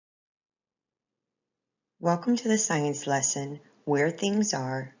Welcome to the science lesson, Where Things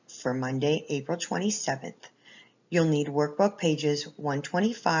Are, for Monday, April 27th. You'll need workbook pages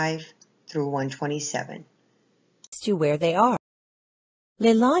 125 through 127. To where they are.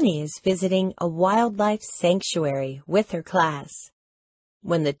 Leilani is visiting a wildlife sanctuary with her class.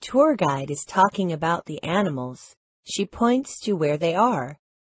 When the tour guide is talking about the animals, she points to where they are.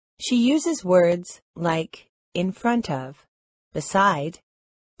 She uses words like in front of, beside,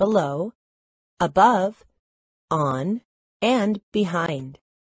 below, above, on, and behind.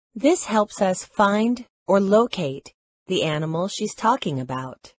 This helps us find or locate the animal she's talking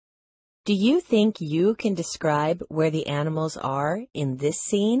about. Do you think you can describe where the animals are in this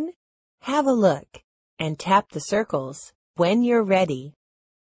scene? Have a look and tap the circles when you're ready.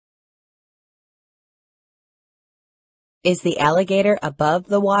 Is the alligator above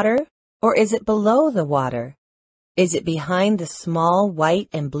the water or is it below the water? Is it behind the small white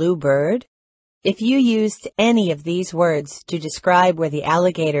and blue bird? If you used any of these words to describe where the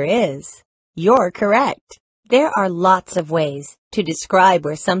alligator is, you're correct. There are lots of ways to describe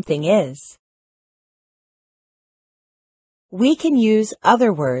where something is. We can use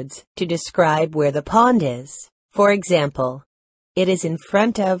other words to describe where the pond is. For example, it is in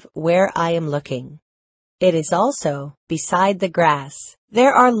front of where I am looking. It is also beside the grass.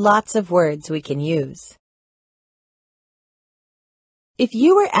 There are lots of words we can use. If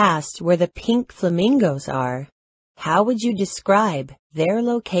you were asked where the pink flamingos are, how would you describe their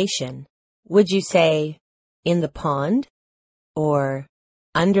location? Would you say, in the pond? Or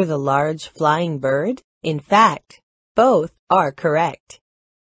under the large flying bird? In fact, both are correct.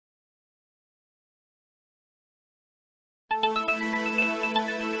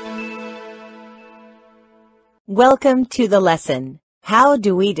 Welcome to the lesson. How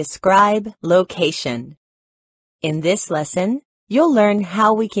do we describe location? In this lesson, you'll learn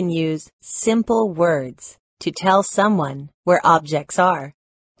how we can use simple words to tell someone where objects are.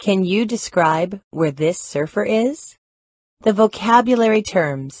 Can you describe where this surfer is? The vocabulary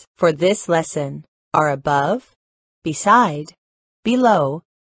terms for this lesson are above, beside, below,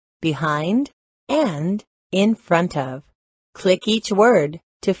 behind, and in front of. Click each word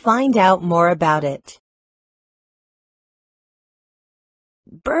to find out more about it.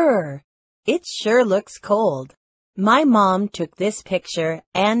 Brr! It sure looks cold. My mom took this picture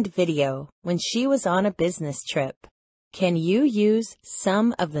and video when she was on a business trip. Can you use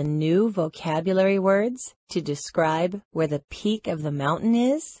some of the new vocabulary words to describe where the peak of the mountain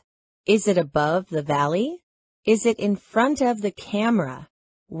is? Is it above the valley? Is it in front of the camera?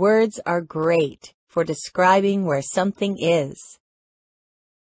 Words are great for describing where something is.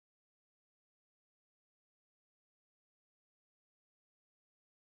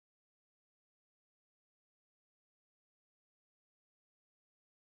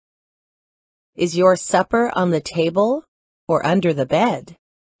 Is your supper on the table or under the bed?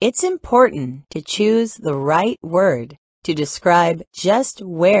 It's important to choose the right word to describe just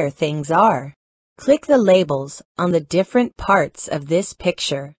where things are. Click the labels on the different parts of this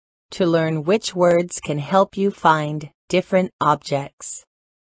picture to learn which words can help you find different objects.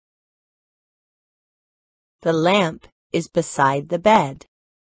 The lamp is beside the bed.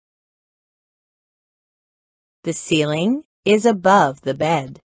 The ceiling is above the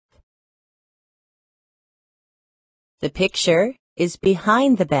bed. The picture is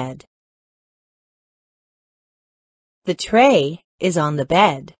behind the bed. The tray is on the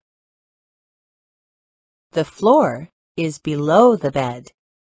bed. The floor is below the bed.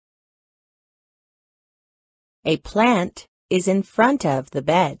 A plant is in front of the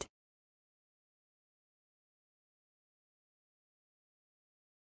bed.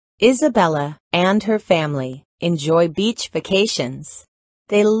 Isabella and her family enjoy beach vacations.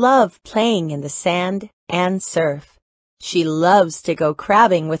 They love playing in the sand and surf. She loves to go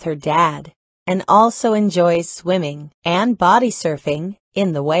crabbing with her dad and also enjoys swimming and body surfing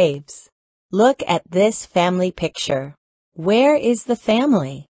in the waves. Look at this family picture. Where is the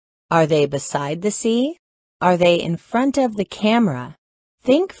family? Are they beside the sea? Are they in front of the camera?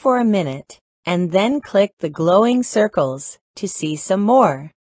 Think for a minute and then click the glowing circles to see some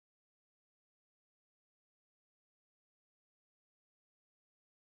more.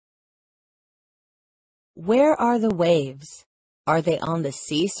 Where are the waves? Are they on the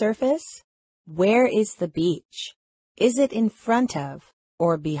sea surface? Where is the beach? Is it in front of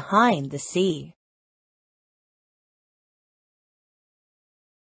or behind the sea?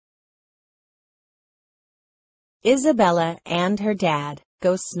 Isabella and her dad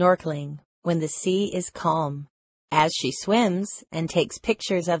go snorkeling when the sea is calm. As she swims and takes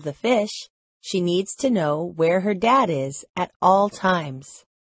pictures of the fish, she needs to know where her dad is at all times.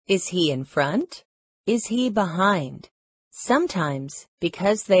 Is he in front is he behind? Sometimes,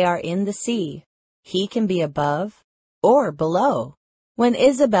 because they are in the sea, he can be above or below. When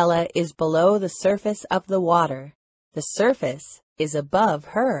Isabella is below the surface of the water, the surface is above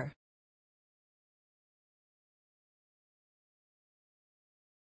her.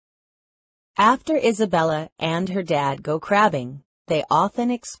 After Isabella and her dad go crabbing, they often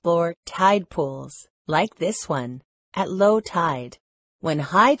explore tide pools, like this one, at low tide. When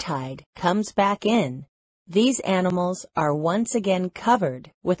high tide comes back in, these animals are once again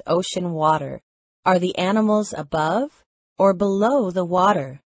covered with ocean water. Are the animals above or below the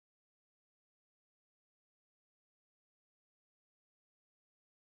water?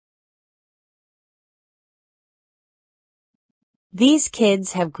 These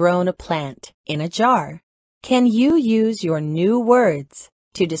kids have grown a plant in a jar. Can you use your new words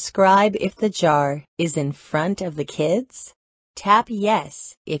to describe if the jar is in front of the kids? Tap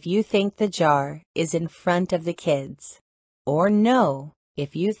yes if you think the jar is in front of the kids, or no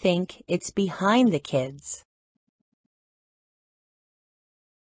if you think it's behind the kids.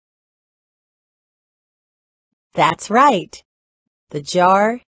 That's right. The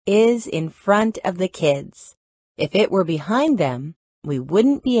jar is in front of the kids. If it were behind them, we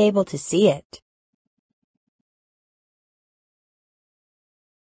wouldn't be able to see it.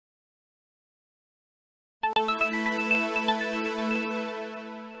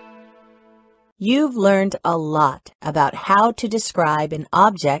 You've learned a lot about how to describe an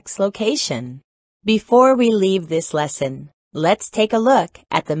object's location. Before we leave this lesson, let's take a look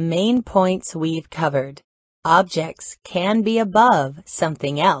at the main points we've covered. Objects can be above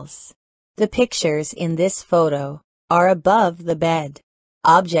something else. The pictures in this photo are above the bed.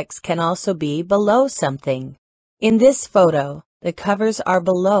 Objects can also be below something. In this photo, the covers are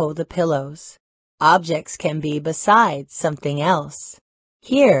below the pillows. Objects can be beside something else.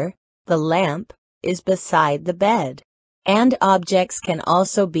 Here, the lamp is beside the bed, and objects can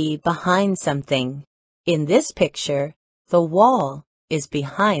also be behind something. In this picture, the wall is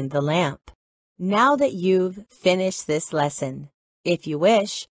behind the lamp. Now that you've finished this lesson, if you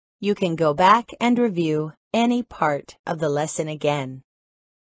wish, you can go back and review any part of the lesson again.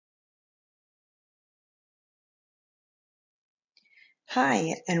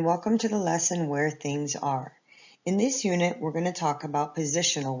 Hi, and welcome to the lesson Where Things Are. In this unit, we're going to talk about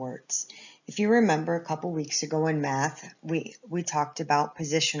positional words. If you remember a couple weeks ago in math, we talked about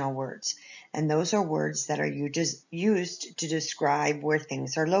positional words, and those are words that are used to describe where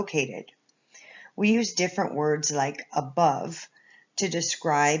things are located. We use different words like above to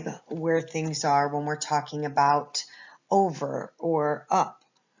describe where things are when we're talking about over or up.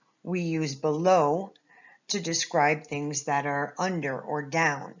 We use below to describe things that are under or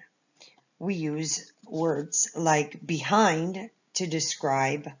down. We use words like behind to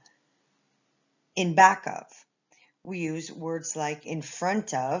describe in back of. We use words like in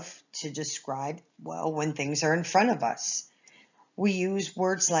front of to describe, well, when things are in front of us. We use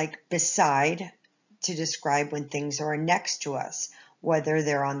words like beside to describe when things are next to us, whether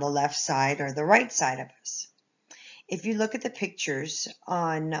they're on the left side or the right side of us. If you look at the pictures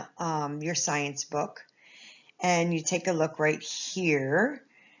on your science book, and you take a look right here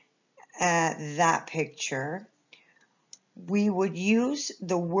at that picture, we would use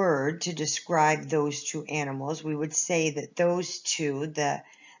the word to describe those two animals. We would say that those two, the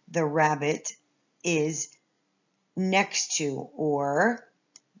rabbit is next to or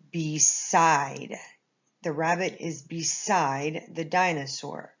beside. The rabbit is beside the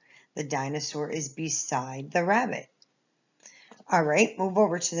dinosaur. The dinosaur is beside the rabbit. All right, move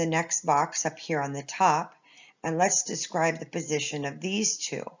over to the next box up here on the top, and let's describe the position of these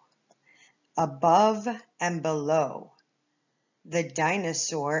two. Above and below. The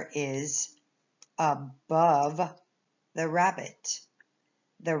dinosaur is above the rabbit.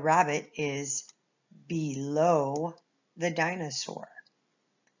 The rabbit is below the dinosaur.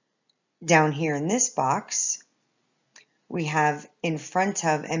 Down here in this box, we have in front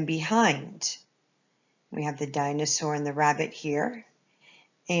of and behind. We have the dinosaur and the rabbit here,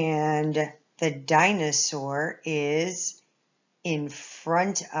 and the dinosaur is in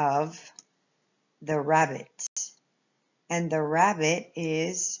front of the rabbit, and the rabbit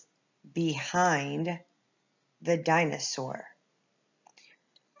is behind the dinosaur.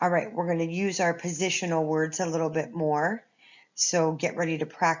 All right, we're going to use our positional words a little bit more, so get ready to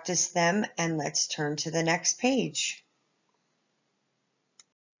practice them, and let's turn to the next page.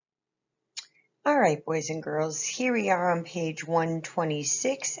 All right, boys and girls, here we are on page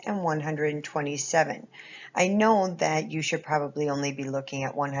 126 and 127. I know that you should probably only be looking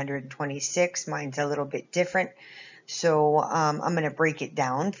at 126. Mine's a little bit different, so I'm going to break it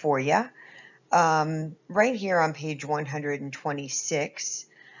down for you. Right here on page 126,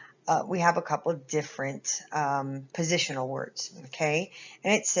 we have a couple of different positional words, okay?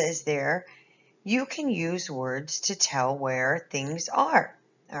 And it says there, you can use words to tell where things are,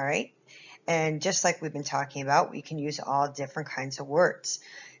 all right? And just like we've been talking about, we can use all different kinds of words.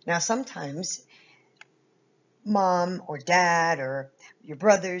 Now, sometimes mom or dad or your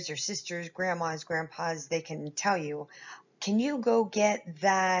brothers or sisters, grandmas, grandpas, they can tell you, can you go get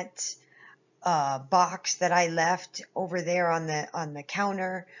that box that I left over there on the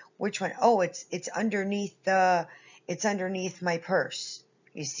counter? Which one? Oh, it's underneath my purse.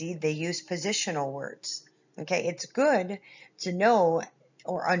 You see, they use positional words. Okay, it's good to know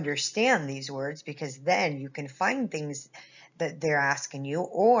or understand these words because then you can find things that they're asking you,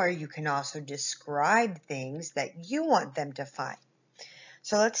 or you can also describe things that you want them to find.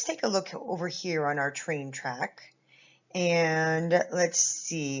 So let's take a look over here on our train track. And let's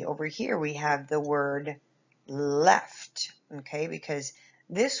see, over here we have the word left, okay, because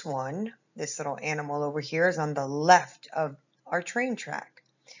this little animal over here is on the left of our train track.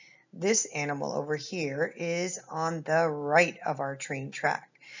 This animal over here is on the right of our train track.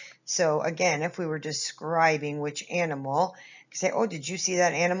 So again, if we were describing which animal, say, oh, did you see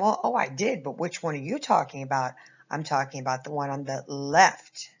that animal? Oh, I did, but which one are you talking about? I'm talking about the one on the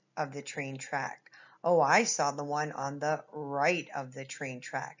left of the train track. Oh, I saw the one on the right of the train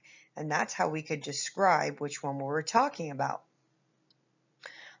track. And that's how we could describe which one we were talking about.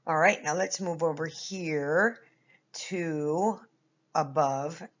 All right, now let's move over here to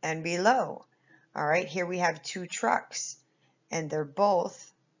above and below. All right, here we have two trucks, and they're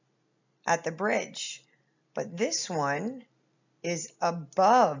both at the bridge. But this one is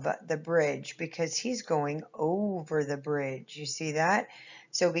above the bridge because he's going over the bridge. You see that?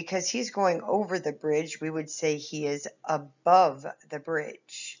 So because he's going over the bridge, we would say he is above the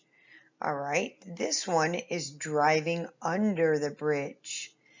bridge. All right, this one is driving under the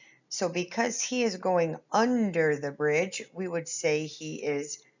bridge. So because he is going under the bridge, we would say he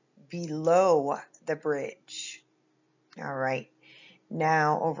is below the bridge. All right,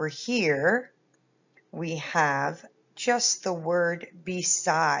 now over here, we have just the word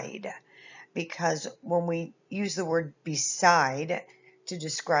beside, because when we use the word beside to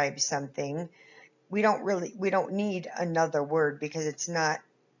describe something, we don't need another word because it's not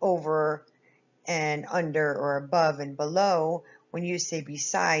over and under or above and below. When you say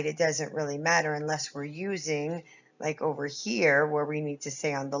beside, it doesn't really matter unless we're using like over here where we need to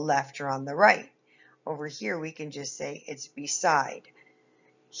say on the left or on the right. Over here we can just say it's beside.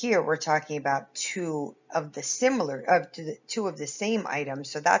 Here we're talking about two of the same items,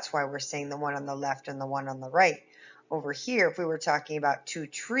 so that's why we're saying the one on the left and the one on the right. Over here, if we were talking about two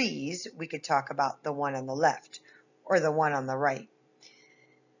trees, we could talk about the one on the left or the one on the right.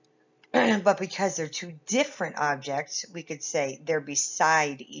 But because they're two different objects, we could say they're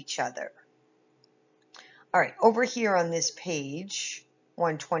beside each other. All right, over here on this page,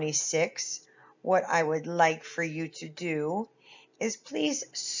 126, what I would like for you to do is please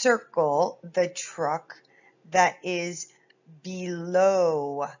circle the truck that is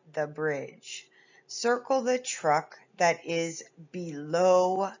below the bridge. Circle the truck that is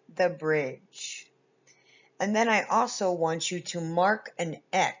below the bridge. And then I also want you to mark an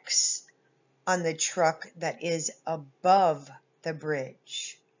X on the truck that is above the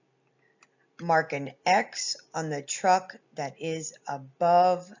bridge. Mark an X on the truck that is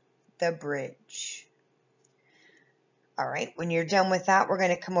above the bridge. All right, when you're done with that, we're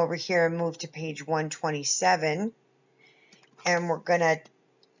going to come over here and move to page 127. And we're going to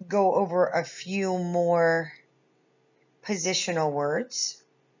go over a few more positional words.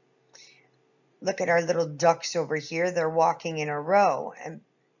 Look at our little ducks over here. They're walking in a row. And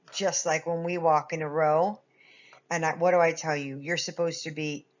just like when we walk in a row, and what do I tell you? You're supposed to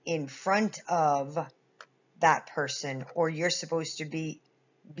be in front of that person, or you're supposed to be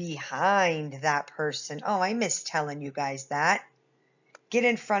behind that person. Oh, I miss telling you guys that. Get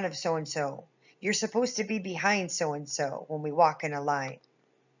in front of so-and-so. You're supposed to be behind so-and-so when we walk in a line.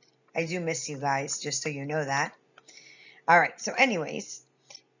 I do miss you guys, just so you know that. All right, so anyways,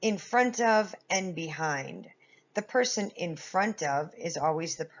 in front of and behind. The person in front of is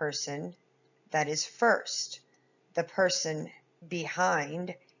always the person that is first. The person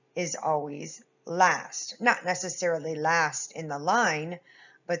behind is always last. Not necessarily last in the line,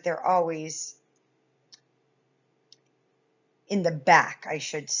 but they're always in the back, I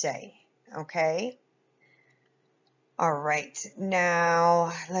should say. Okay? All right,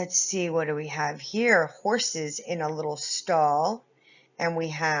 now let's see, what do we have here? Horses in a little stall, and we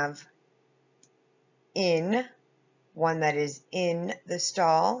have in, one that is in the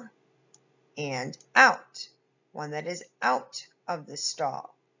stall, and out. One that is out of the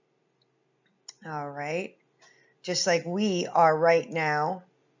stall. All right. Just like we are right now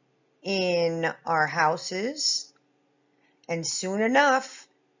in our houses. And soon enough,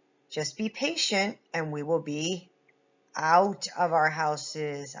 just be patient and we will be out of our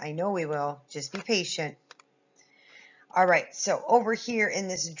houses. I know we will. Just be patient. All right, so over here in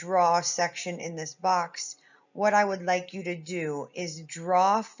this draw section in this box, what I would like you to do is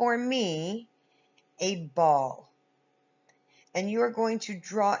draw for me a ball. And you are going to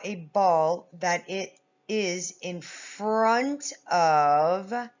draw a ball that it is in front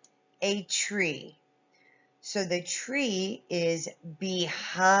of a tree. So the tree is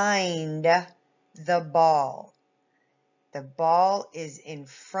behind the ball. The ball is in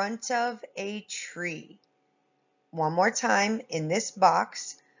front of a tree. One more time in this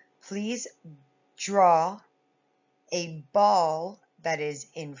box, please draw a ball that is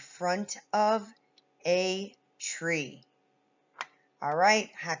in front of a tree. All right,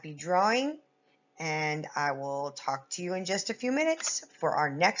 happy drawing, and I will talk to you in just a few minutes for our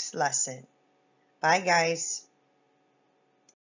next lesson. Bye, guys.